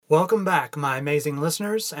Welcome back, my amazing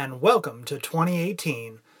listeners, and welcome to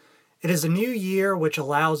 2018. It is a new year which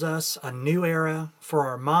allows us a new era for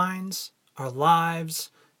our minds, our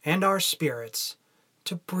lives, and our spirits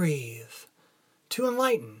to breathe, to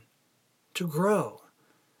enlighten, to grow,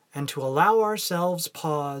 and to allow ourselves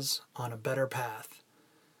pause on a better path.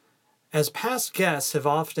 As past guests have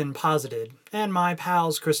often posited, and my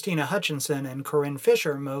pals Christina Hutchinson and Corinne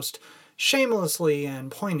Fisher most shamelessly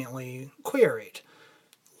and poignantly queried,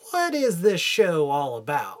 what is this show all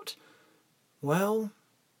about? Well,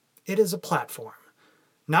 it is a platform,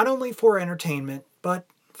 not only for entertainment, but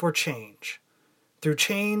for change. Through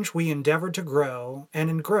change, we endeavor to grow, and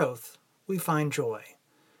in growth, we find joy.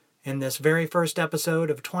 In this very first episode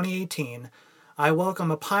of 2018, I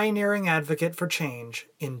welcome a pioneering advocate for change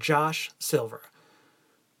in Josh Silver,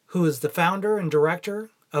 who is the founder and director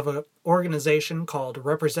of an organization called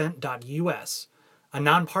Represent.us, a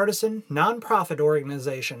nonpartisan, nonprofit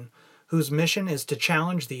organization whose mission is to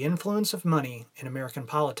challenge the influence of money in American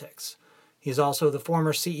politics. He is also the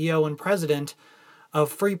former CEO and president of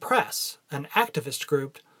Free Press, an activist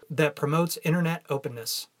group that promotes internet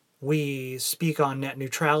openness. We speak on net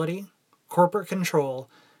neutrality, corporate control,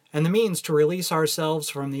 and the means to release ourselves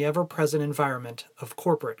from the ever-present environment of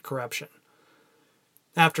corporate corruption.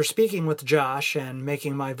 After speaking with Josh and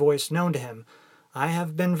making my voice known to him, I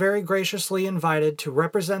have been very graciously invited to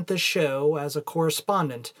represent this show as a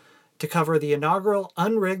correspondent to cover the inaugural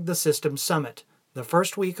Unrig the System Summit, the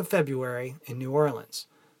first week of February in New Orleans.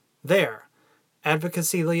 There,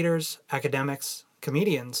 advocacy leaders, academics,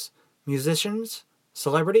 comedians, musicians,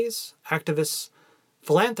 celebrities, activists,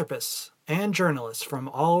 philanthropists, and journalists from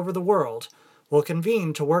all over the world will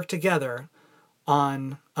convene to work together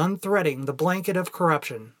on unthreading the blanket of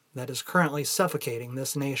corruption that is currently suffocating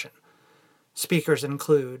this nation. Speakers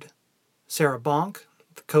include Sarah Bonk,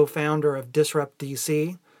 the co-founder of Disrupt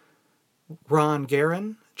DC, Ron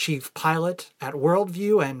Garan, chief pilot at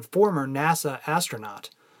Worldview and former NASA astronaut,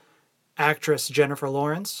 actress Jennifer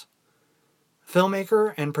Lawrence,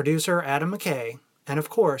 filmmaker and producer Adam McKay, and of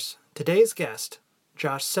course, today's guest,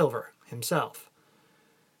 Josh Silver himself.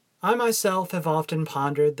 I myself have often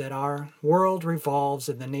pondered that our world revolves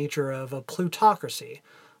in the nature of a plutocracy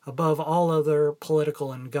above all other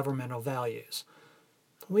political and governmental values.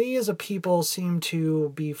 We as a people seem to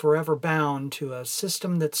be forever bound to a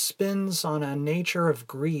system that spins on a nature of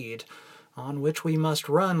greed, on which we must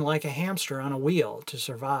run like a hamster on a wheel to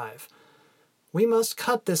survive. We must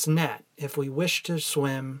cut this net if we wish to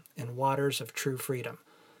swim in waters of true freedom.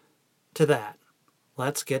 To that,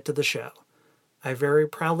 let's get to the show. I very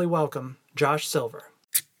proudly welcome Josh Silver.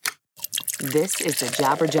 This is the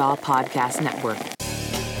Jabberjaw Podcast Network.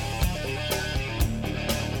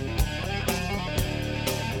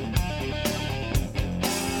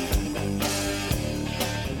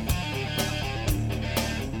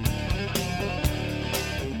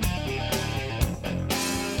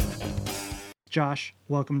 Josh,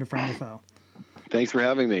 welcome to Friend or Foe. Thanks for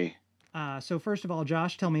having me. So first of all,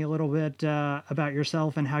 Josh, tell me a little bit about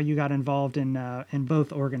yourself and how you got involved in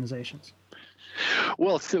both organizations.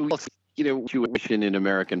 Well, situation in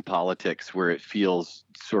American politics where it feels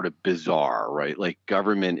sort of bizarre, right? Like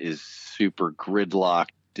government is super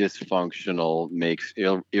gridlocked, dysfunctional, makes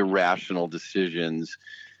irrational decisions.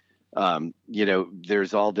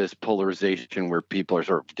 There's all this polarization where people are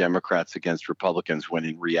sort of Democrats against Republicans, when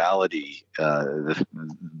in reality,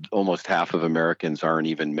 almost half of Americans aren't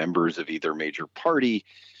even members of either major party.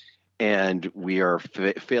 And we are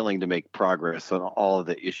failing to make progress on all of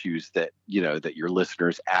the issues that your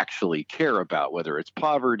listeners actually care about, whether it's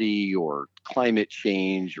poverty or climate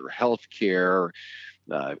change or healthcare,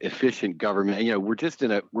 efficient government.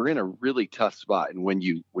 We're in a really tough spot. And when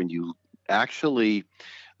you actually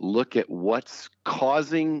look at what's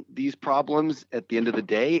causing these problems, at the end of the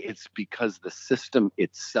day, it's because the system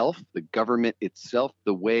itself, the government itself,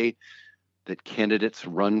 the way that candidates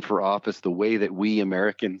run for office, the way that we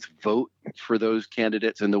Americans vote for those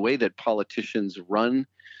candidates, and the way that politicians run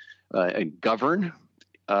and govern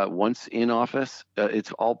once in office,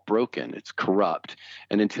 it's all broken. It's corrupt.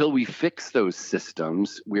 And until we fix those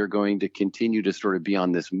systems, we're going to continue to sort of be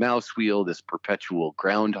on this mouse wheel, this perpetual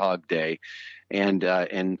Groundhog Day, and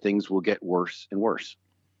things will get worse and worse.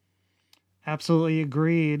 Absolutely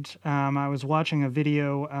agreed. I was watching a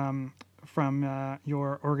video from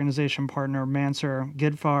your organization partner, Mansur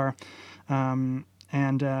Gidfar,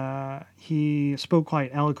 and he spoke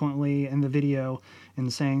quite eloquently in the video in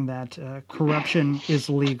saying that corruption is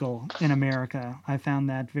legal in America. I found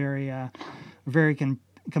that very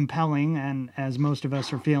compelling, and as most of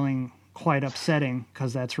us are feeling, quite upsetting,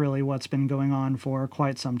 because that's really what's been going on for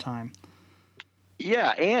quite some time. Yeah,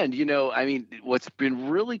 and I mean, what's been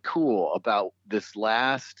really cool about this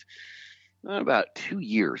last about 2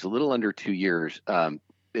 years, a little under 2 years.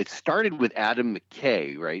 It started with Adam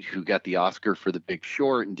McKay, right, who got the Oscar for The Big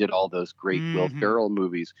Short and did all those great Will Hmm. Ferrell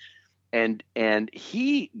movies. And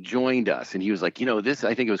he joined us, and he was like, this.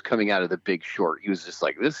 I think it was coming out of The Big Short. He was just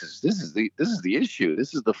like, this is the issue.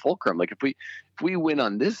 This is the fulcrum. Like if we win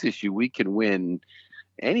on this issue, we can win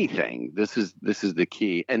anything. This is the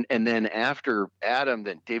key. And then after Adam,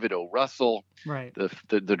 then David O. Russell, Right.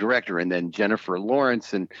 the director, and then Jennifer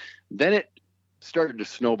Lawrence, and then it started to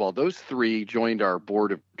snowball. Those three joined our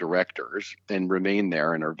board of directors and remain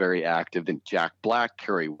there and are very active. Then Jack Black,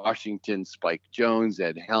 Kerry Washington, Spike Jones,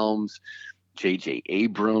 Ed Helms, J.J.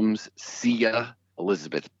 Abrams, Sia,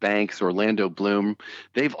 Elizabeth Banks, Orlando Bloom.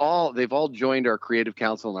 They've all joined our creative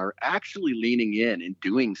council and are actually leaning in and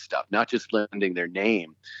doing stuff, not just lending their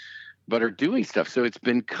name, but are doing stuff. So it's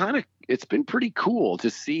been pretty cool to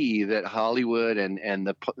see that Hollywood and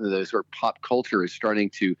the sort of pop culture is starting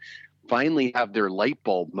to finally have their light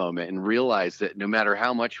bulb moment and realize that no matter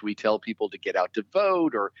how much we tell people to get out to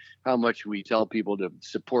vote or how much we tell people to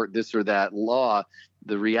support this or that law,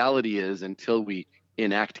 the reality is until we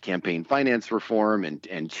enact campaign finance reform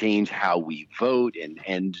and change how we vote and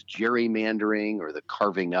end gerrymandering or the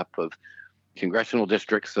carving up of congressional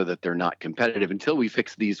districts so that they're not competitive, until we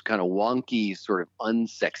fix these kind of wonky, sort of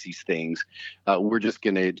unsexy things, we're just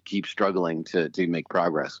going to keep struggling to make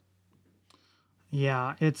progress.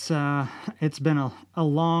 Yeah, it's been a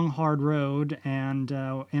long, hard road, and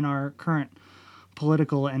in our current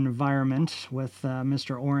political environment with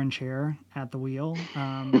Mr. Orange here at the wheel,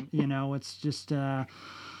 it's just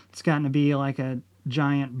it's gotten to be like a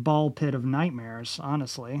giant ball pit of nightmares,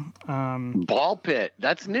 honestly. Ball pit,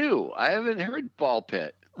 that's new. I haven't heard ball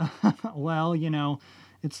pit. Well,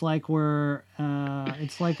 it's like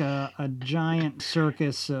it's like a giant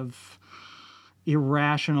circus of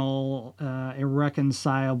irrational,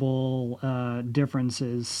 irreconcilable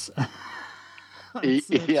differences. It's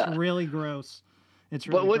Yeah. really gross. It's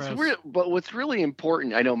But really gross. what's really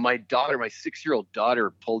important, I know my 6-year-old daughter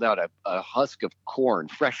pulled out a husk of corn,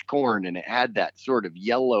 fresh corn, and it had that sort of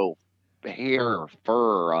yellow hair or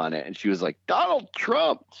fur on it, and she was like, Donald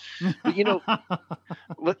Trump.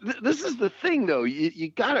 But this is the thing, though.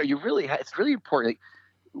 It's really important.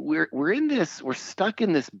 We're stuck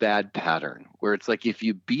in this bad pattern where it's like, if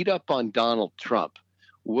you beat up on Donald Trump,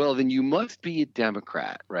 well, then you must be a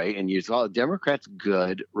Democrat, right? And you saw Democrats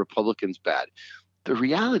good, Republicans bad. The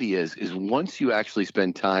reality is once you actually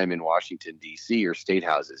spend time in Washington, D.C. or state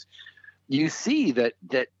houses, you see that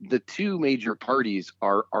the two major parties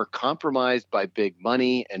are compromised by big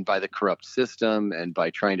money and by the corrupt system and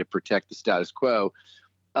by trying to protect the status quo.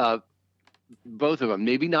 Both of them,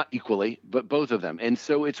 maybe not equally, but both of them. And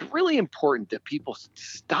so it's really important that people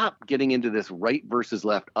stop getting into this right versus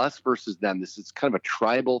left, us versus them. This is kind of a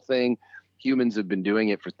tribal thing. Humans have been doing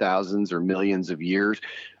it for thousands or millions of years,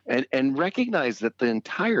 and recognize that the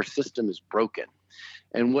entire system is broken.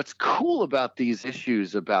 And what's cool about these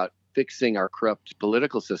issues about fixing our corrupt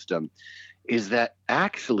political system is that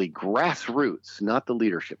actually grassroots, not the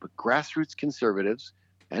leadership, but grassroots conservatives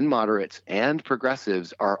and moderates and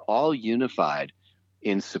progressives are all unified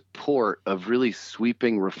in support of really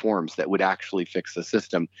sweeping reforms that would actually fix the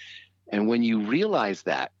system. And when you realize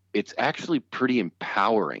that, it's actually pretty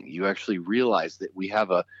empowering. You actually realize that we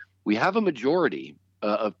have a majority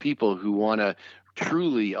of people who want to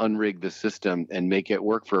truly unrig the system and make it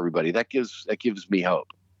work for everybody. That gives me hope.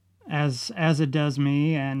 As it does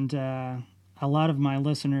me, and a lot of my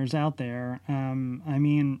listeners out there. I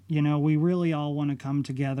mean, we really all want to come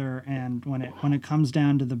together, and when it comes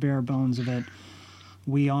down to the bare bones of it,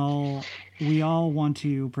 we all want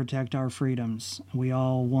to protect our freedoms. We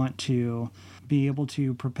all want to be able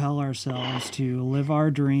to propel ourselves to live our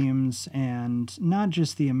dreams, and not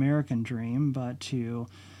just the American dream, but to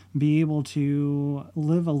be able to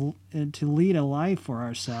lead a life for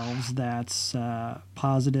ourselves that's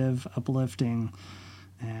positive, uplifting,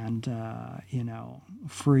 and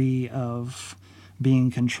free of being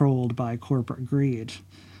controlled by corporate greed.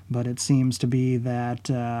 But it seems to be that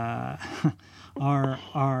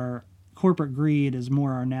our corporate greed is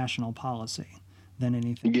more our national policy than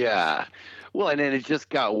anything. Yeah. Well, and then it just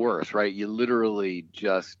got worse, right? You literally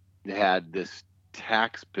just had this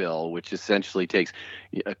tax bill, which essentially takes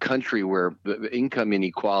a country where income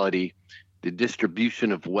inequality, the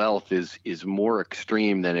distribution of wealth is more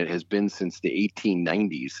extreme than it has been since the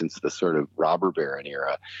 1890s, since the sort of robber baron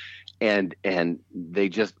era. And they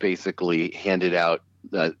just basically handed out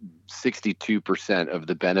 62% of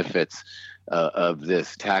the benefits of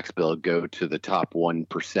this tax bill go to the top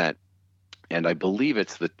 1%. And I believe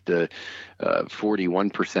it's the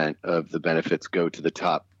 41% of the benefits go to the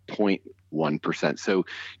top 0.1%. So,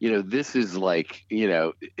 this is like,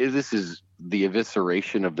 this is the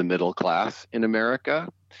evisceration of the middle class in America.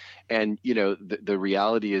 And, the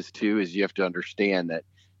reality is, too, is you have to understand that,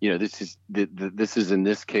 this is in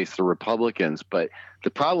this case the Republicans. But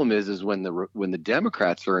the problem is when the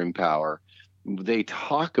Democrats are in power, they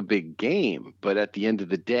talk a big game. But at the end of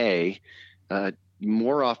the day,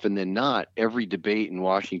 more often than not, every debate in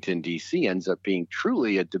Washington, D.C. ends up being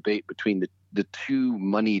truly a debate between the two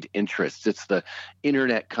moneyed interests. It's the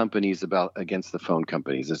internet companies against the phone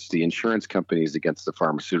companies. It's the insurance companies against the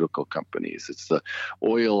pharmaceutical companies. It's the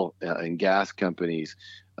oil and gas companies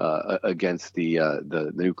against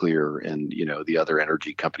the nuclear and the other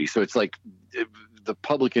energy companies. So it's like the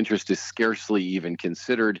public interest is scarcely even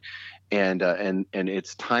considered. And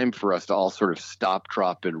it's time for us to all sort of stop,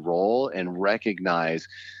 drop, and roll and recognize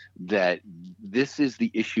that this is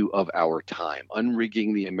the issue of our time,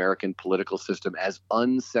 unrigging the American political system, as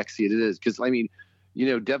unsexy as it is. Because, I mean,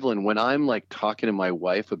 Devlin, when I'm like talking to my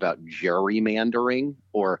wife about gerrymandering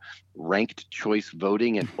or ranked choice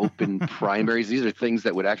voting and open primaries, these are things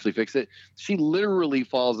that would actually fix it. She literally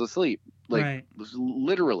falls asleep, like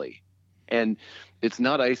literally. And it's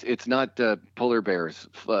not ice. It's not polar bears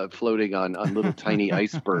floating on little tiny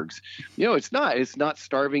icebergs. It's not. It's not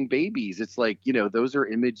starving babies. It's like, those are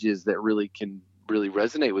images that really can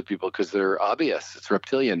resonate with people because they're obvious. It's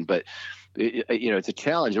reptilian, but it's a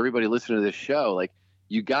challenge. Everybody listening to this show, like,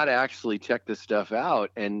 you got to actually check this stuff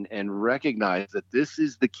out and recognize that this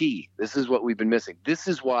is the key. This is what we've been missing. This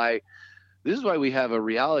is why we have a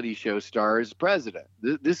reality show star as president.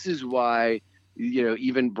 This is why.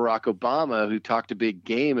 Even Barack Obama, who talked a big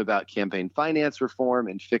game about campaign finance reform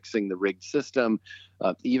and fixing the rigged system,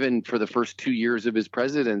 even for the first 2 years of his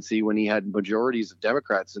presidency, when he had majorities of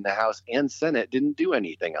Democrats in the House and Senate, didn't do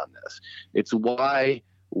anything on this. It's why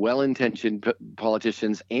well-intentioned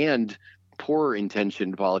politicians and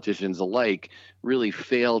poor-intentioned politicians alike really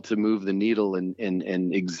fail to move the needle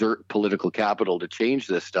and exert political capital to change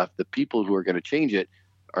this stuff. The people who are going to change it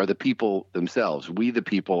are the people themselves. We, the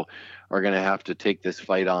people, are going to have to take this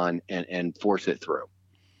fight on and force it through.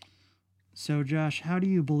 So, Josh, how do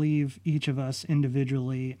you believe each of us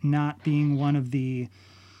individually, not being one of the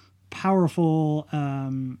powerful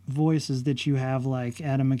voices that you have, like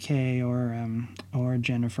Adam McKay or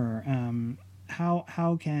Jennifer,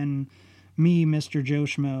 how can me, Mr. Joe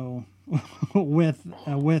Schmo, with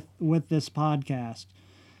this podcast,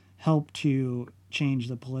 help to change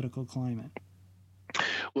the political climate?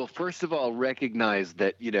 Well, first of all, recognize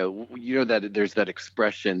that, that there's that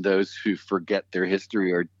expression, those who forget their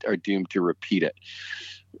history are doomed to repeat it.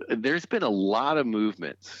 There's been a lot of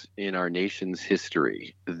movements in our nation's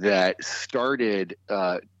history that started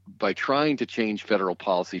by trying to change federal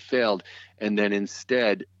policy, failed, and then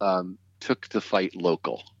instead took the fight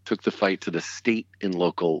local, took the fight to the state and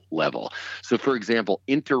local level. So, for example,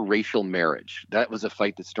 interracial marriage, that was a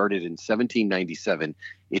fight that started in 1797.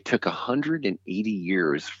 It took 180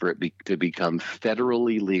 years for it to become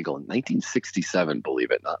federally legal in 1967,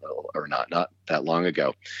 believe it not that long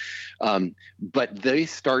ago. But they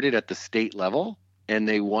started at the state level. And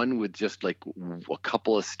they won with just like a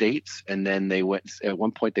couple of states. And then at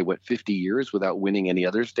one point, they went 50 years without winning any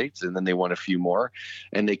other states. And then they won a few more.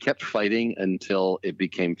 And they kept fighting until it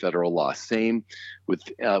became federal law. Same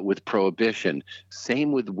with prohibition.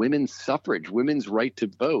 Same with women's suffrage, women's right to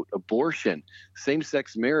vote, abortion,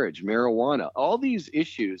 same-sex marriage, marijuana, all these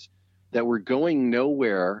issues that were going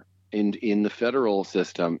nowhere in the federal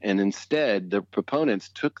system. And instead, the proponents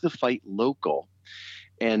took the fight local.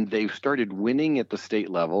 And they started winning at the state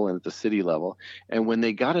level and at the city level. And when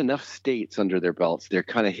they got enough states under their belts, they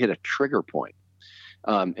kind of hit a trigger point.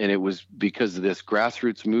 And it was because of this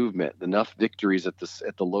grassroots movement, enough victories at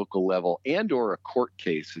the local level and or a court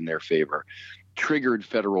case in their favor triggered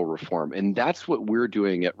federal reform. And that's what we're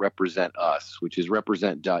doing at Represent Us, which is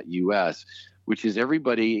represent.us, which is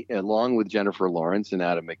everybody, along with Jennifer Lawrence and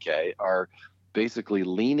Adam McKay, are basically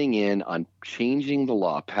leaning in on changing the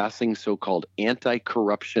law, passing so-called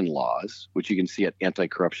anti-corruption laws, which you can see at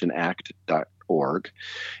anticorruptionact.org,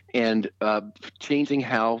 and changing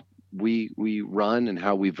how we run and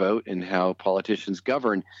how we vote and how politicians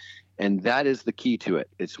govern. And that is the key to it.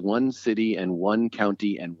 It's one city and one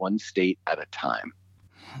county and one state at a time.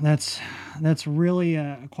 That's really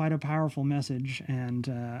quite a powerful message, and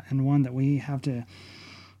one that we have to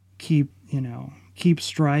keep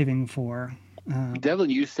striving for.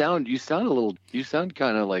 Devlin, you sound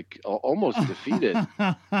kind of like almost defeated.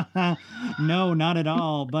 No, not at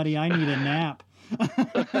all, buddy. I need a nap.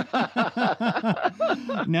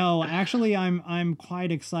 No, actually, I'm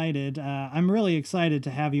quite excited. I'm really excited to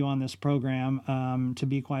have you on this program. To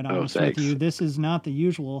be quite honest with you, this is not the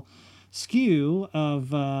usual skew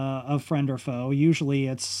of Friend or Foe. Usually,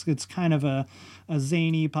 it's kind of a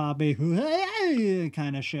zany, poppy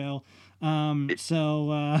kind of show. But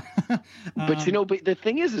but the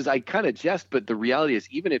thing is I kind of jest, but the reality is,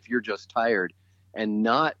 even if you're just tired and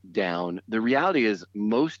not down, the reality is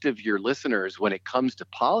most of your listeners, when it comes to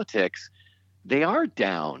politics, they are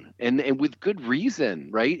down, and with good reason,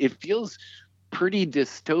 right? It feels pretty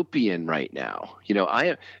dystopian right now.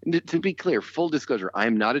 To be clear, full disclosure, I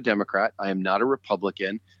am not a Democrat. I am not a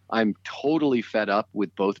Republican. I'm totally fed up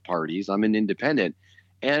with both parties. I'm an independent.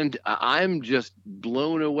 And I'm just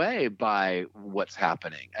blown away by what's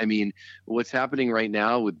happening. I mean, what's happening right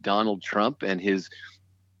now with Donald Trump and his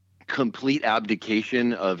complete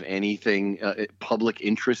abdication of anything public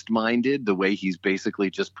interest minded, the way he's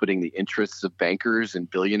basically just putting the interests of bankers and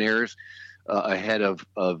billionaires ahead of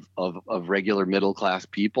regular middle class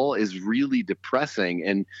people is really depressing.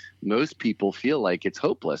 And most people feel like it's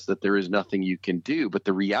hopeless, that there is nothing you can do. But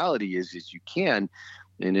the reality is you can.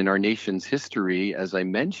 And in our nation's history, as I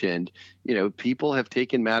mentioned, people have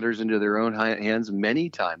taken matters into their own hands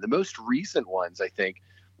many times. The most recent ones, I think,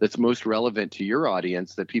 that's most relevant to your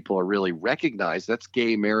audience that people are really recognize, that's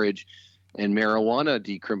gay marriage and marijuana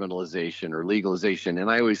decriminalization or legalization. And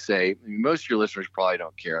I always say, most of your listeners probably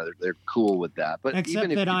don't care. They're cool with that. But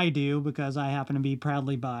except that I do, because I happen to be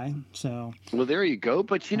proudly bi. So, well, there you go.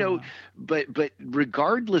 But, but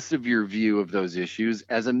regardless of your view of those issues,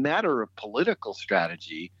 as a matter of political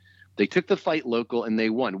strategy, they took the fight local and they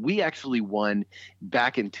won. We actually won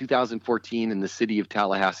back in 2014 in the city of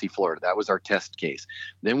Tallahassee, Florida. That was our test case.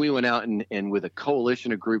 Then we went out and with a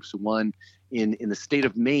coalition of groups won in the state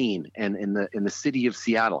of Maine and in the city of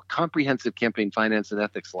Seattle, comprehensive campaign finance and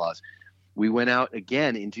ethics laws. We went out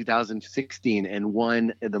again in 2016 and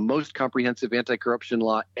won the most comprehensive anti-corruption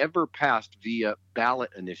law ever passed via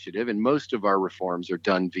ballot initiative. And most of our reforms are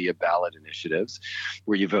done via ballot initiatives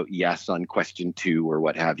where you vote yes on question 2 or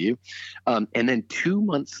what have you. And then 2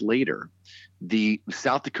 months later, the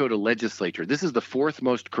South Dakota legislature, this is the 4th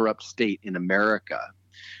most corrupt state in America,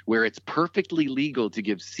 where it's perfectly legal to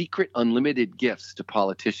give secret unlimited gifts to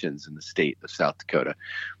politicians in the state of South Dakota.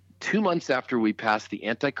 2 months after we passed the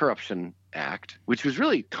Anti-Corruption Act, which was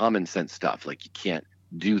really common sense stuff, like you can't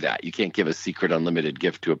do that. You can't give a secret unlimited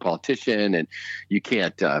gift to a politician, and you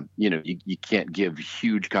can't, you can't give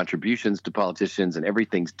huge contributions to politicians, and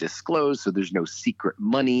everything's disclosed, so there's no secret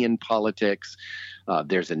money in politics.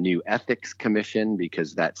 There's a new ethics commission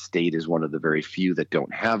because that state is one of the very few that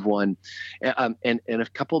don't have one. And a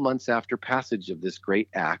couple months after passage of this great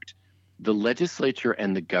act, the legislature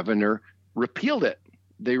and the governor repealed it.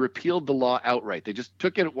 They repealed the law outright. They just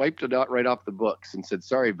took it, wiped it out right off the books and said,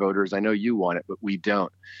 sorry, voters, I know you want it, but we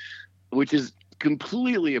don't, which is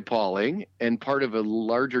completely appalling and part of a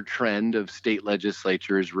larger trend of state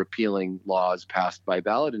legislatures repealing laws passed by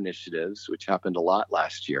ballot initiatives, which happened a lot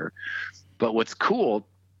last year. But what's cool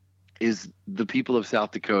is the people of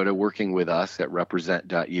South Dakota working with us at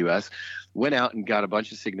represent.us went out and got a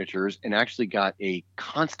bunch of signatures and actually got a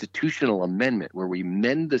constitutional amendment where we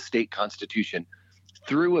amend the state constitution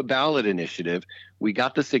through a ballot initiative. We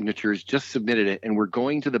got the signatures, just submitted it, and we're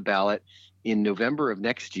going to the ballot in November of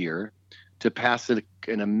next year to pass an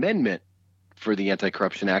amendment for the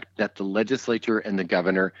Anti-Corruption Act that the legislature and the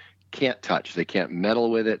governor can't touch. They can't meddle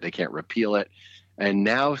with it. They can't repeal it. And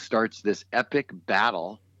now starts this epic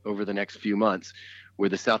battle over the next few months where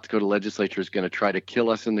the South Dakota legislature is going to try to kill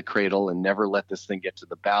us in the cradle and never let this thing get to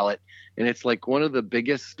the ballot. And it's like one of the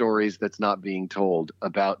biggest stories that's not being told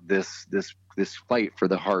about this fight for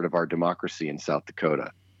the heart of our democracy in South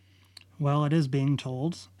Dakota. Well, it is being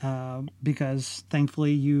told because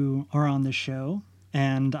thankfully you are on this show,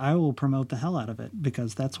 and I will promote the hell out of it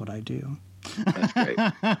because that's what I do. That's great.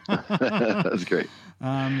 That's great.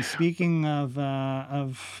 Speaking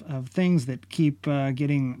of things that keep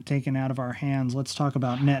getting taken out of our hands, let's talk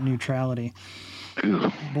about net neutrality.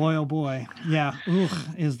 Ooh. Boy, oh boy. Yeah,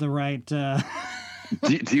 is the right...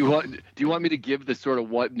 Do you want me to give the sort of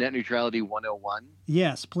what net neutrality 101?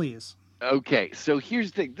 Yes, please. Okay, so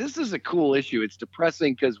here's the thing. This is a cool issue. It's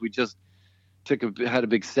depressing because we just had a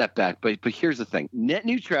big setback. But here's the thing. Net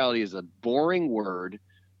neutrality is a boring word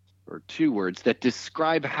or 2 words that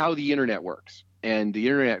describe how the internet works. And the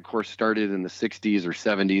internet, of course, started in the 60s or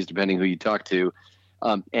 70s, depending who you talk to.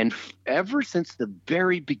 And ever since the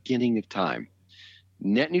very beginning of time,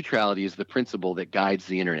 net neutrality is the principle that guides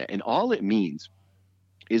the internet. And all it means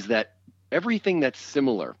is that everything that's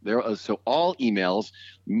similar, so all emails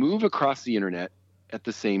move across the internet at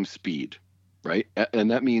the same speed, right?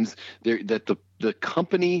 And that means that the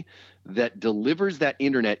company that delivers that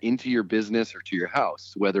internet into your business or to your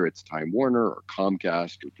house, whether it's Time Warner or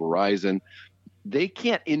Comcast or Verizon, they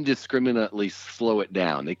can't indiscriminately slow it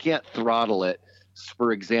down. They can't throttle it.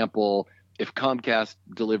 For example, if Comcast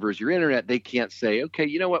delivers your internet, they can't say, okay,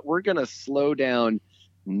 you know what, we're going to slow down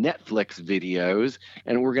Netflix videos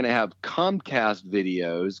and we're going to have Comcast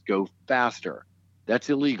videos go faster. That's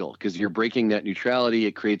illegal because you're breaking net neutrality.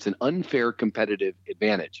 It creates an unfair competitive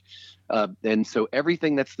advantage. And so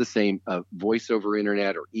everything that's the same, voice over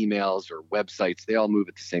internet or emails or websites, they all move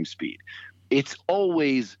at the same speed. It's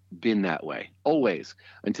always been that way, always.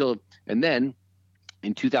 And then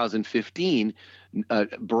in 2015,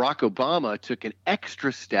 Barack Obama took an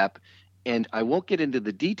extra step, and I won't get into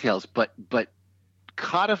the details, but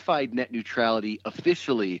codified net neutrality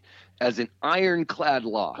officially as an ironclad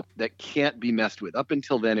law that can't be messed with. Up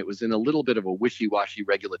until then, it was in a little bit of a wishy-washy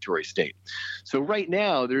regulatory state. So right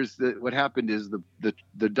now, what happened is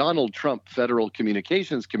the Donald Trump Federal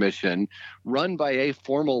Communications Commission, run by a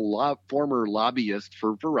former lobbyist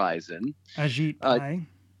for Verizon,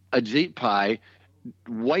 Ajit Pai,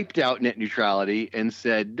 wiped out net neutrality and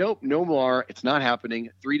said, nope, no more. It's not happening.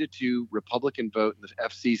 3-2 Republican vote in the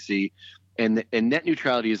FCC. And net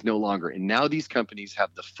neutrality is no longer. And now these companies have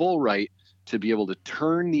the full right to be able to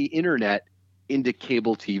turn the internet into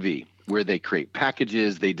cable TV, where they create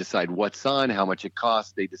packages, they decide what's on, how much it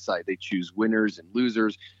costs, they choose winners and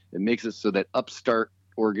losers. It makes it so that upstart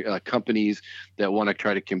companies that want to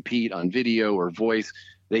try to compete on video or voice,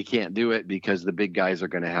 they can't do it because the big guys are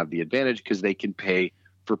going to have the advantage because they can pay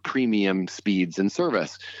for premium speeds and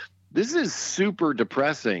service. This is super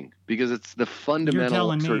depressing because it's the fundamental.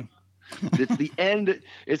 You're telling me. It's the end.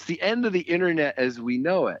 It's the end of the internet as we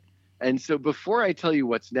know it. And so before I tell you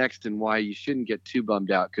what's next and why you shouldn't get too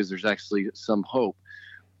bummed out, because there's actually some hope,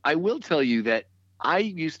 I will tell you that I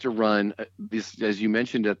used to run this, as you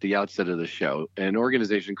mentioned at the outset of the show, an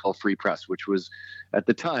organization called Free Press, which was at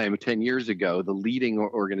the time, 10 years ago, the leading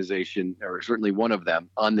organization, or certainly one of them,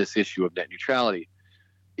 on this issue of net neutrality.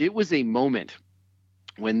 It was a moment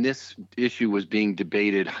when this issue was being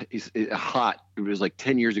debated hot. It was like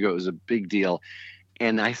 10 years ago. It was a big deal.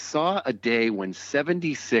 And I saw a day when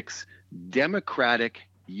 76 Democratic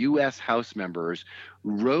U.S. House members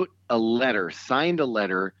signed a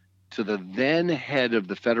letter to the then head of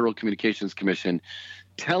the Federal Communications Commission,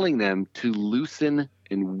 telling them to loosen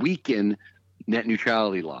and weaken net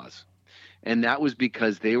neutrality laws. And that was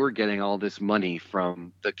because they were getting all this money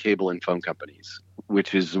from the cable and phone companies,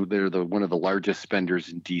 which is they're one of the largest spenders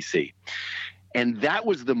in D.C. And that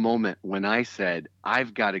was the moment when I said,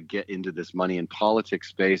 I've got to get into this money and politics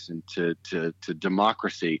space and to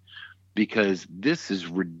democracy, because this is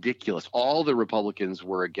ridiculous. All the Republicans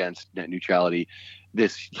were against net neutrality.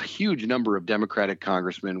 This huge number of Democratic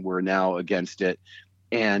congressmen were now against it.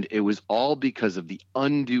 And it was all because of the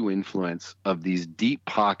undue influence of these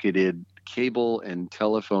deep-pocketed cable and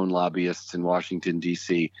telephone lobbyists in Washington,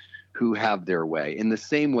 D.C., who have their way. In the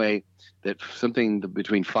same way that something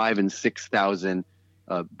between 5,000 and 6,000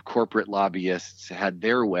 corporate lobbyists had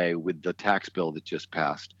their way with the tax bill that just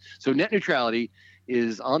passed. So net neutrality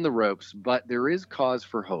is on the ropes, but there is cause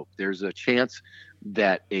for hope. There's a chance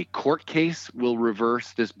that a court case will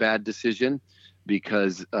reverse this bad decision,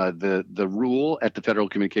 because the rule at the Federal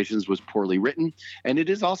Communications was poorly written. And it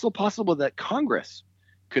is also possible that Congress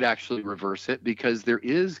could actually reverse it, because there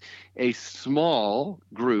is a small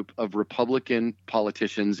group of Republican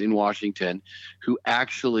politicians in Washington who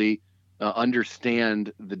actually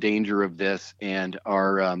understand the danger of this and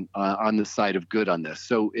are on the side of good on this.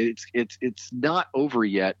 So it's not over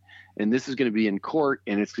yet, and this is going to be in court,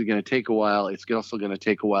 and it's going to take a while. It's also going to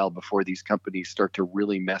take a while before these companies start to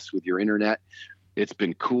really mess with your internet. It's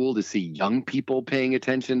been cool to see young people paying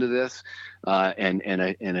attention to this, and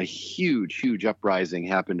a huge uprising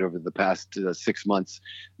happened over the past 6 months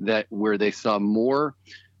where they saw more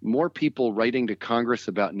people writing to Congress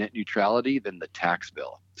about net neutrality than the tax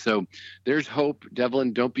bill. So there's hope.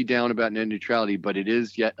 Devlin, don't be down about net neutrality, but it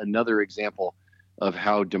is yet another example of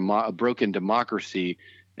how a broken democracy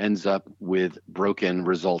ends up with broken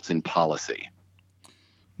results in policy.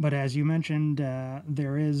 But as you mentioned,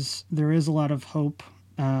 there is a lot of hope.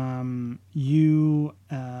 You,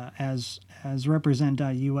 as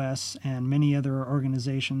Represent.us and many other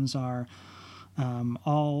organizations, are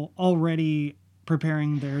already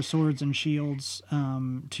preparing their swords and shields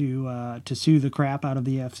to sue the crap out of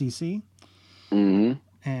the FCC. Mm-hmm.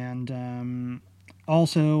 And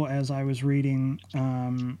also, as I was reading,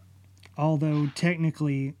 although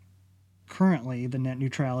currently the net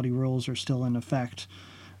neutrality rules are still in effect,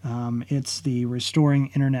 It's the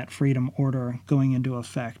Restoring Internet Freedom Order going into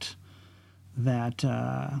effect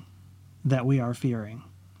that we are fearing.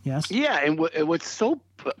 Yes. Yeah, and what's so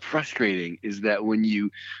frustrating is that when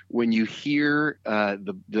you hear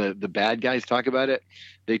the bad guys talk about it,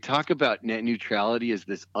 they talk about net neutrality as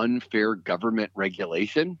this unfair government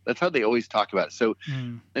regulation. That's how they always talk about it. So,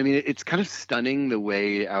 I mean, it's kind of stunning the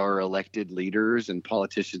way our elected leaders and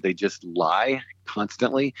politicians, they just lie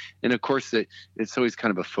constantly. And of course, it's always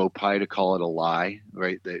kind of a faux pas to call it a lie,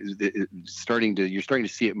 right? You're starting to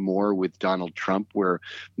see it more with Donald Trump, where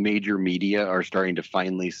major media are starting to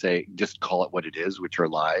finally say, just call it what it is, which are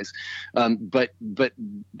lies. But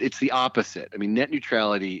it's the opposite. I mean, net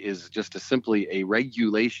neutrality is just simply a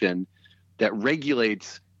regulation that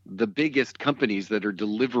regulates the biggest companies that are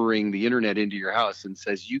delivering the internet into your house and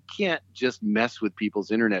says you can't just mess with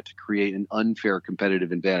people's internet to create an unfair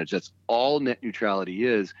competitive advantage. That's all net neutrality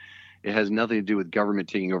is. It has nothing to do with government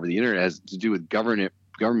taking over the internet. It has to do with government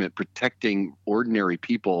protecting ordinary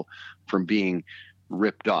people from being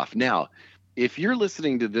ripped off. Now, if you're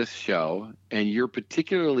listening to this show and you're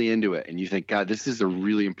particularly into it and you think, God, this is a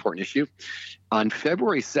really important issue, on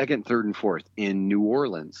February 2nd, 3rd, and 4th in New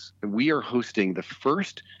Orleans, we are hosting the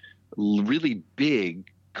first really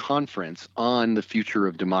big conference on the future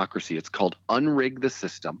of democracy. It's called Unrig the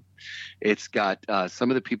System. It's got some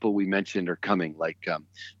of the people we mentioned are coming, like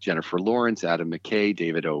Jennifer Lawrence, Adam McKay,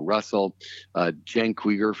 David O. Russell, Jen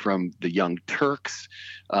Kwieger from the Young Turks,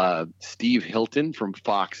 Steve Hilton from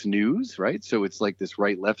Fox News, right? So it's like this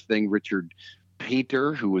right-left thing. Richard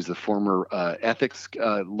Painter, who was the former ethics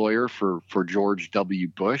lawyer for George W.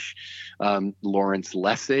 Bush, Lawrence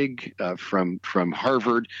Lessig from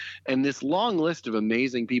Harvard, and this long list of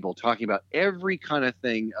amazing people talking about every kind of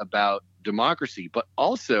thing about democracy, but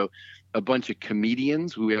also a bunch of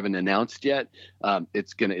comedians who we haven't announced yet.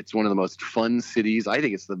 It's one of the most fun cities. I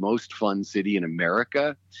think it's the most fun city in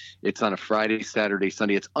America. It's on a Friday, Saturday,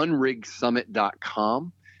 Sunday. It's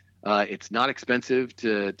unrigsummit.com. It's not expensive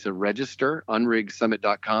to register,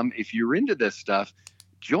 unrigsummit.com. If you're into this stuff,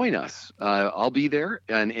 join us. I'll be there,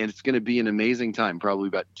 and it's going to be an amazing time. Probably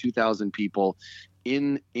about 2,000 people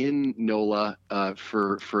in NOLA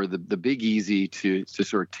for the Big Easy to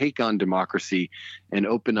sort of take on democracy and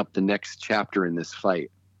open up the next chapter in this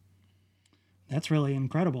fight. That's really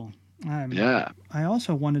incredible. Yeah. I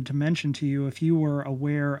also wanted to mention to you, if you were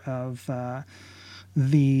aware of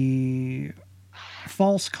the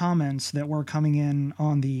false comments that were coming in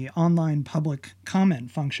on the online public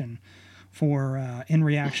comment function for in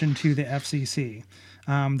reaction to the FCC.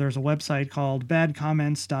 There's a website called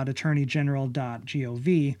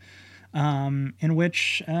badcomments.attorneygeneral.gov in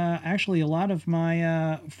which actually a lot of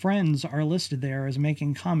my friends are listed there as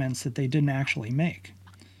making comments that they didn't actually make.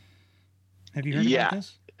 Have you heard about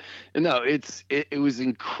this? No, it was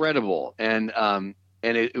incredible. And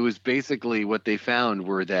it was basically what they found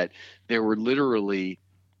were that there were literally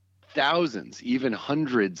thousands, even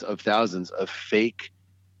hundreds of thousands of fake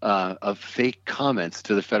comments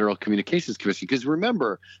to the Federal Communications Commission. Because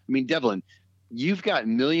remember, I mean, Devlin, you've got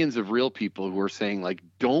millions of real people who are saying, like,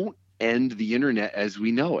 don't end the internet as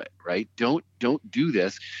we know it, right? Don't do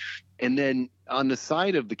this. And then on the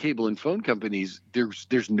side of the cable and phone companies,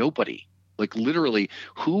 there's nobody. Like, literally,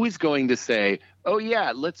 who is going to say, oh,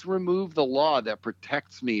 yeah, let's remove the law that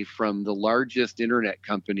protects me from the largest internet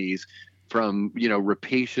companies from,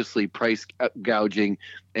 rapaciously price gouging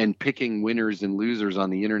and picking winners and losers on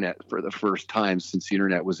the internet for the first time since the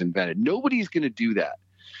internet was invented. Nobody's going to do that.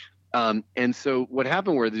 And so what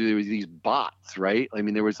happened were there was these bots, right? I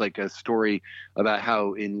mean, there was like a story about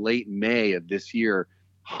how in late May of this year,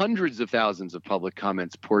 hundreds of thousands of public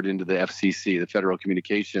comments poured into the FCC, the Federal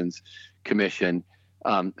Communications Commission,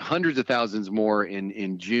 hundreds of thousands more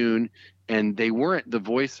in June. And they weren't the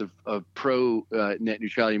voice of pro net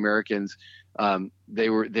neutrality Americans. They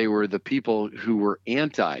were the people who were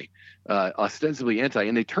ostensibly anti,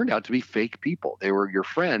 and they turned out to be fake people. They were your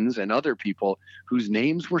friends and other people whose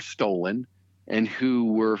names were stolen and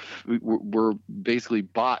who were basically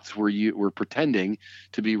bots were pretending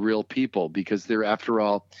to be real people, because after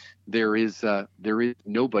all, there is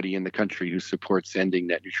nobody in the country who supports ending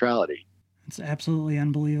net neutrality. It's absolutely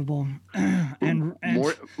unbelievable. and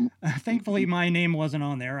thankfully my name wasn't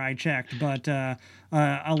on there. I checked, but a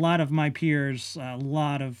lot of my peers, a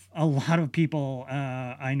lot of people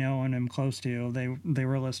I know and am close to, they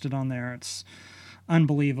were listed on there. It's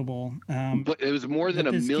unbelievable. But it was more than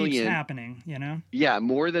a million. Keeps happening, Yeah,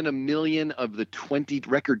 more than a million of the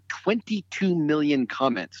 22 million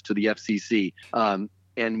comments to the FCC.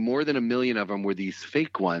 And more than a million of them were these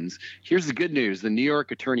fake ones. Here's the good news. The New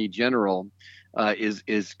York Attorney General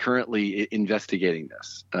is currently investigating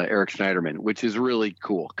this, Eric Schneiderman, which is really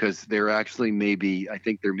cool because I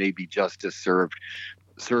think there may be justice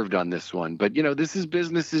served on this one. But this is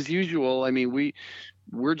business as usual. I mean,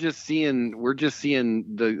 we're just seeing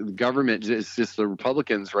the government, it's just the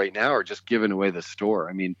Republicans right now are just giving away the store.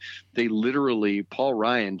 I mean, they literally, Paul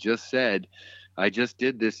Ryan just said, I just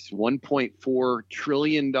did this $1.4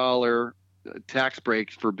 trillion tax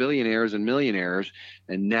breaks for billionaires and millionaires,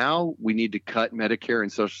 and now we need to cut Medicare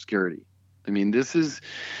and Social Security. I mean, this is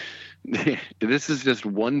just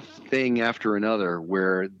one thing after another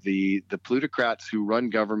where the plutocrats who run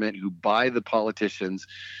government, who buy the politicians,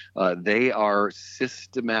 they are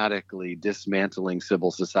systematically dismantling civil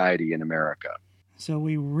society in America. So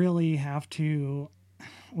we really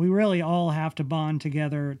all have to bond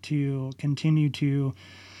together to continue to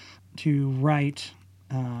write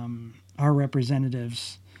our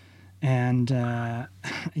representatives and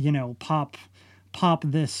pop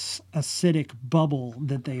this acidic bubble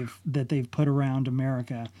that they've put around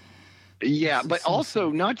America. Yeah, but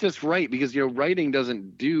also not just write, because writing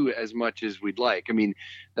doesn't do as much as we'd like. I mean,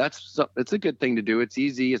 it's a good thing to do. It's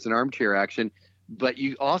easy. It's an armchair action. But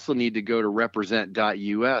you also need to go to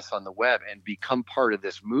represent.us on the web and become part of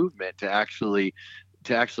this movement to actually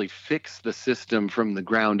fix the system from the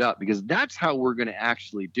ground up, because that's how we're going to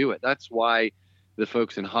actually do it. That's why the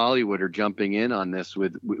folks in Hollywood are jumping in on this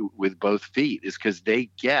with both feet, is because they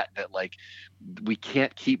get that, like, we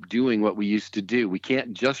can't keep doing what we used to do. We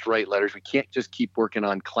can't just write letters. We can't just keep working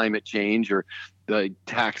on climate change or the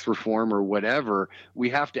tax reform or whatever. We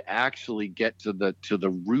have to actually get to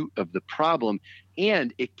the root of the problem.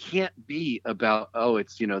 And it can't be about,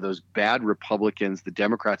 it's, those bad Republicans, the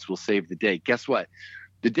Democrats will save the day. Guess what?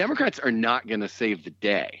 The Democrats are not going to save the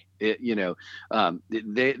day.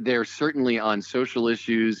 They're certainly on social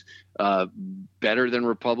issues better than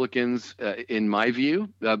Republicans, in my view.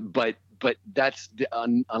 But that's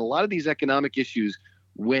on a lot of these economic issues,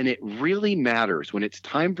 when it really matters, when it's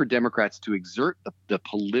time for Democrats to exert the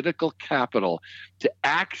political capital to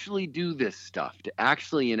actually do this stuff, to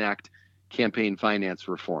actually enact campaign finance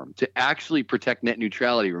reform, to actually protect net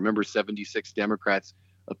neutrality. Remember, 76 Democrats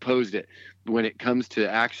opposed it. When it comes to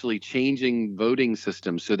actually changing voting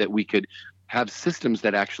systems so that we could have systems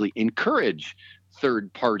that actually encourage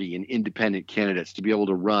third party and independent candidates to be able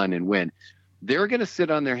to run and win, they're going to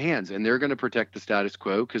sit on their hands and they're going to protect the status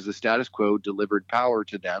quo, because the status quo delivered power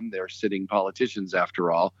to them. They're sitting politicians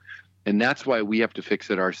after all. And that's why we have to fix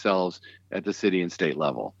it ourselves at the city and state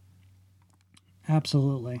level.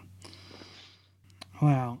 Absolutely.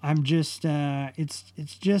 Wow. I'm just, it's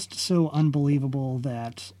just so unbelievable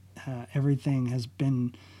that everything has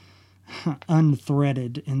been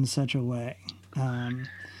unthreaded in such a way.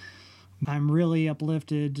 I'm really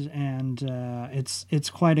uplifted, and it's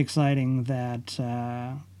quite exciting that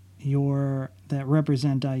that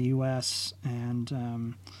Represent.us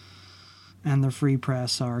and the Free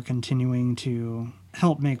Press are continuing to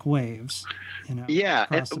help make waves. Yeah,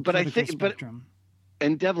 across the political spectrum.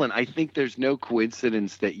 And Devlin, I think there's no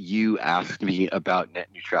coincidence that you asked me about net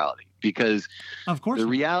neutrality, because of course the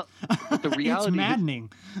reality it's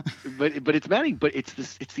maddening. But it's maddening. But it's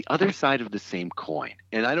the other side of the same coin.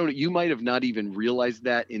 And you might have not even realized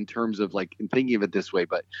that in terms of in thinking of it this way.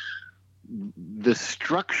 But the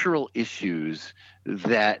structural issues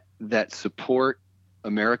that support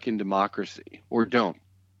American democracy or don't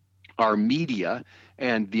are media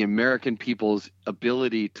and the American people's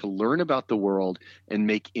ability to learn about the world and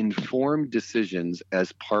make informed decisions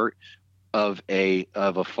as part of a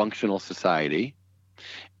functional society,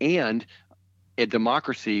 and a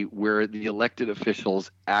democracy where the elected officials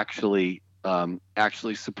actually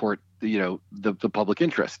support the public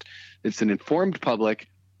interest. It's an informed public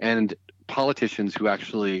and politicians who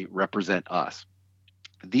actually represent us.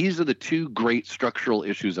 These are the two great structural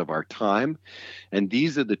issues of our time, and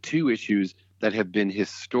these are the two issues that have been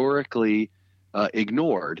historically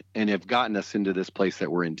ignored and have gotten us into this place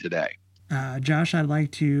that we're in today. Josh, I'd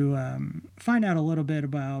like to find out a little bit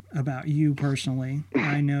about you personally.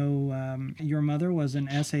 I know your mother was an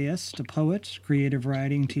essayist, a poet, creative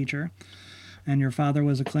writing teacher, and your father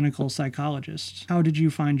was a clinical psychologist. How did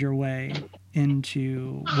you find your way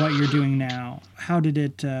into what you're doing now? How did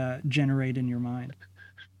it generate in your mind?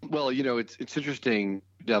 Well, it's interesting,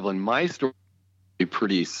 Devlin. My story is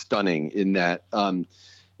pretty stunning in that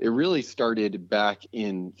it really started back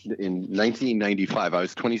in 1995. I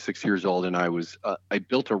was 26 years old, and I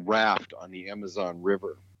built a raft on the Amazon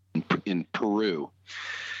River in Peru.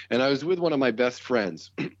 And I was with one of my best friends.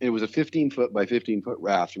 It was a 15-foot by 15-foot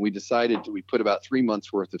raft, and we decided we put about 3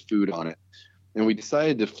 months worth of food on it. And we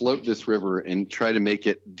decided to float this river and try to make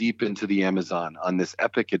it deep into the Amazon on this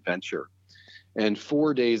epic adventure. And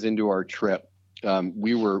 4 days into our trip,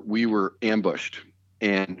 we were ambushed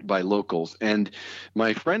and by locals. And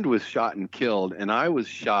my friend was shot and killed, and I was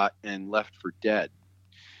shot and left for dead.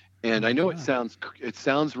 And I know it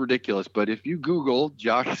sounds ridiculous, but if you Google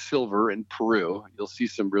Josh Silver in Peru, you'll see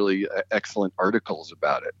some really excellent articles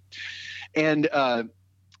about it. And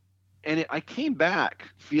I came back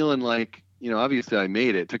feeling like, obviously I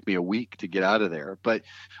made it. It took me a week to get out of there, but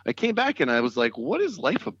I came back and I was like, what is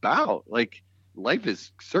life about? Like, life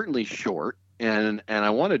is certainly short, and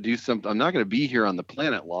I want to do something. I'm not going to be here on the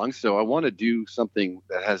planet long, so I want to do something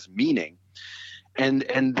that has meaning. And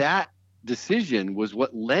that decision was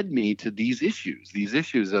what led me to these issues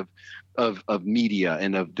of media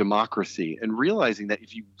and of democracy, and realizing that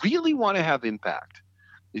if you really want to have impact,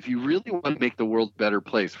 if you really want to make the world a better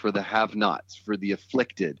place for the have-nots, for the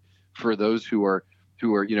afflicted, for those who are,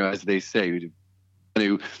 as they say,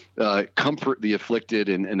 to comfort the afflicted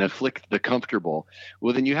and afflict the comfortable,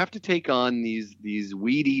 well, then you have to take on these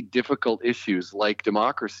weedy, difficult issues like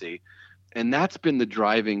democracy, and that's been the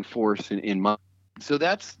driving force in my. So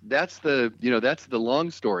that's the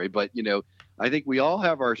long story, but I think we all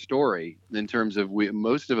have our story in terms of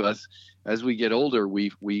most of us, as we get older,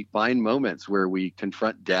 we find moments where we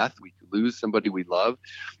confront death, we lose somebody we love,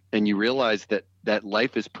 and you realize that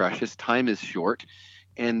life is precious, time is short.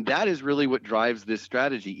 And that is really what drives this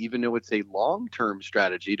strategy, even though it's a long-term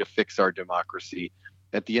strategy to fix our democracy.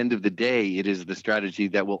 At the end of the day, it is the strategy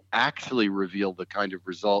that will actually reveal the kind of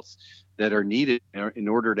results that are needed in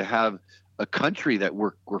order to have a country that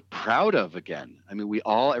we're proud of again. I mean,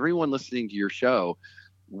 everyone listening to your show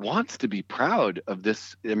wants to be proud of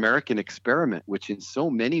this American experiment, which in so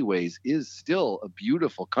many ways is still a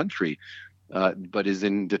beautiful country, but is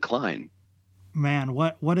in decline. Man,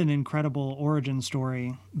 what an incredible origin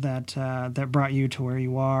story that brought you to where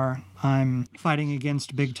you are. I'm fighting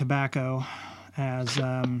against big tobacco, as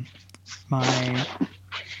my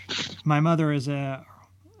mother is a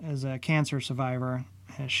cancer survivor.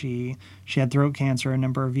 She had throat cancer a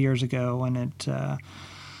number of years ago, and it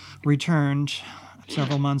returned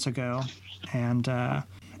several months ago, and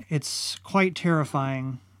it's quite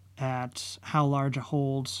terrifying at how large a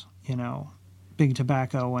hold big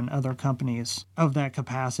tobacco and other companies of that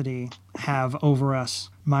capacity have over us.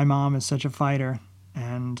 My mom is such a fighter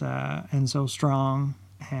and so strong,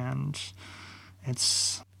 and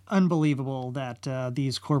it's unbelievable that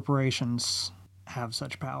these corporations have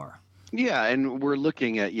such power. Yeah, and we're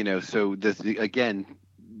looking at, so this, again,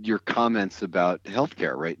 your comments about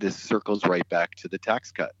healthcare, right? This circles right back to the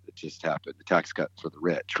tax cut that just happened, the tax cut for the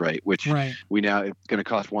rich, right? Which we now, it's going to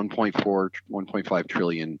cost $1.5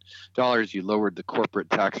 trillion. You lowered the corporate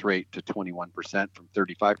tax rate to 21% from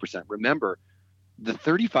 35%. Remember, the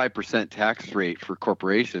 35% tax rate for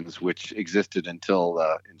corporations, which existed until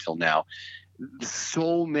now,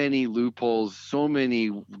 so many loopholes, so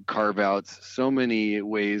many carve-outs, so many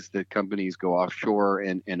ways that companies go offshore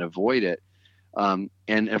and avoid it.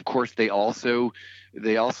 And of course, they also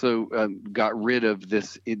got rid of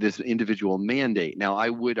this individual mandate. Now,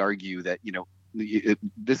 I would argue that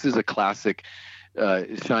this is a classic.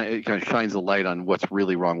 It kind of shines a light on what's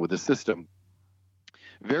really wrong with the system.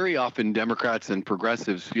 Very often, Democrats and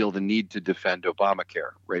progressives feel the need to defend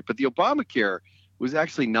Obamacare, right? But the Obamacare was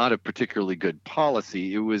actually not a particularly good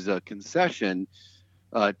policy. It was a concession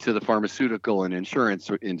to the pharmaceutical and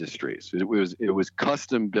insurance industries. It was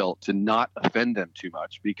custom built to not offend them too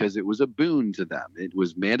much because it was a boon to them. It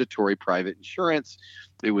was mandatory private insurance.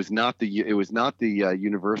 It was not the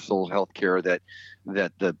universal health care that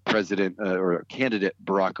the president or candidate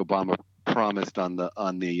Barack Obama promised on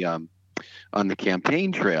the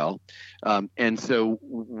campaign trail. And so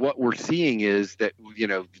what we're seeing is that,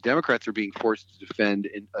 the Democrats are being forced to defend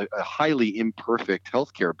a highly imperfect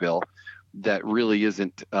healthcare bill that really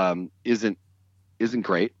isn't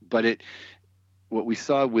great. But what we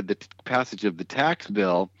saw with the passage of the tax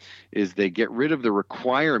bill is they get rid of the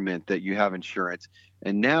requirement that you have insurance.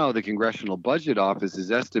 And now the Congressional Budget Office is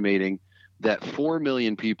estimating that 4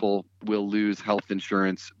 million people will lose health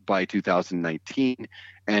insurance by 2019,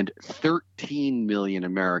 and 13 million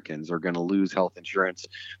Americans are going to lose health insurance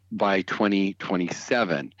by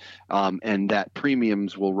 2027, and that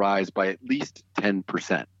premiums will rise by at least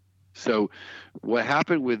 10%. So what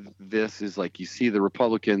happened with this is, like, you see the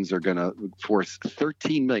Republicans are going to force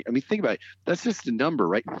 13 million. I mean, think about it. That's just a number,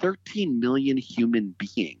 right? 13 million human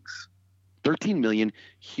beings. 13 million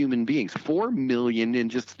human beings, 4 million in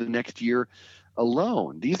just the next year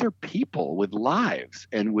alone. These are people with lives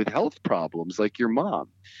and with health problems like your mom.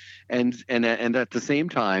 And at the same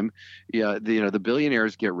time, the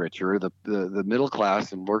billionaires get richer, the middle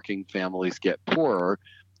class and working families get poorer,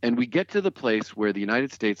 and we get to the place where the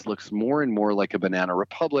United States looks more and more like a banana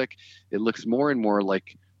republic. It looks more and more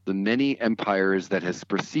like the many empires that has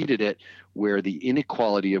preceded it, where the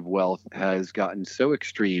inequality of wealth has gotten so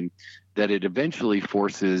extreme that it eventually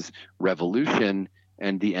forces revolution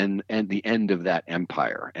and the end of that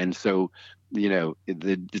empire. And so,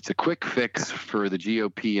 it's a quick fix for the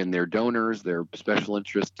GOP and their donors, their special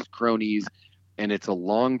interest cronies, and it's a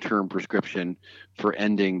long-term prescription for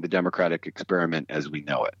ending the democratic experiment as we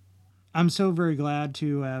know it. I'm so very glad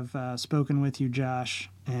to have spoken with you, Josh,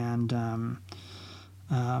 and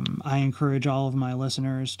I encourage all of my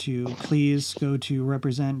listeners to please go to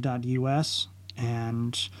represent.us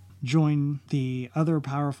and join the other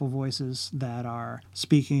powerful voices that are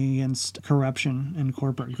speaking against corruption and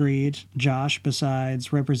corporate greed. Josh,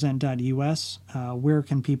 besides represent.us, where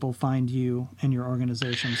can people find you and your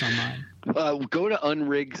organizations online? Go to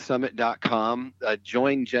unriggedsummit.com.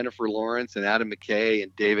 Join Jennifer Lawrence and Adam McKay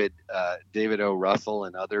and David O. Russell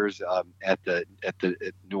and others at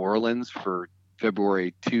New Orleans for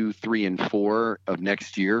February 2, 3, and 4 of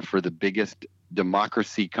next year for the biggest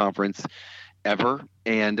democracy conference ever.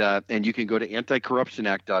 And you can go to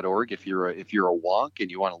anticorruptionact.org if you're a wonk and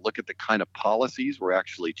you want to look at the kind of policies we're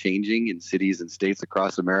actually changing in cities and states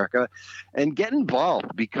across America, and get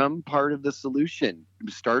involved, become part of the solution,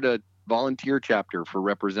 start a volunteer chapter for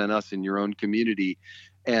Represent Us in your own community,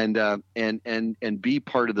 and be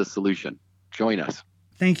part of the solution. Join us.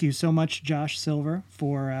 Thank you so much, Josh Silver,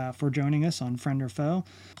 for joining us on Friend or Foe.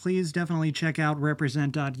 Please definitely check out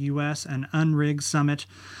represent.us and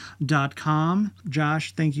unriggedsummit.com.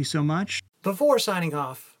 Josh, thank you so much. Before signing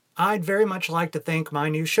off, I'd very much like to thank my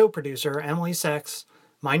new show producer, Emily Sex,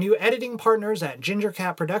 my new editing partners at Ginger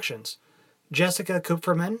Cat Productions, Jessica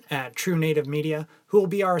Kupferman at True Native Media, who will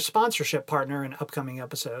be our sponsorship partner in upcoming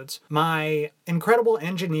episodes, my incredible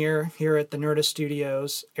engineer here at the Nerdist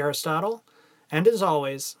Studios, Aristotle, and as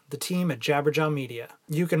always, the team at Jabberjaw Media.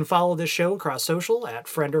 You can follow this show across social at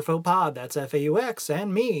Friend or Foe Pod, that's FAUX,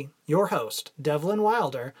 and me, your host, Devlin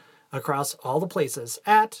Wilder, across all the places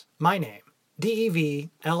at my name,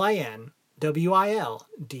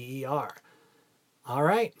 DEVLINWILDER. All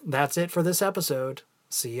right, that's it for this episode.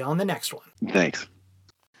 See you on the next one. Thanks.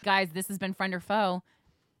 Guys, this has been Friend or Foe.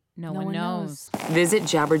 No one knows. Visit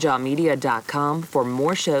jabberjawmedia.com for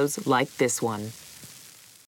more shows like this one.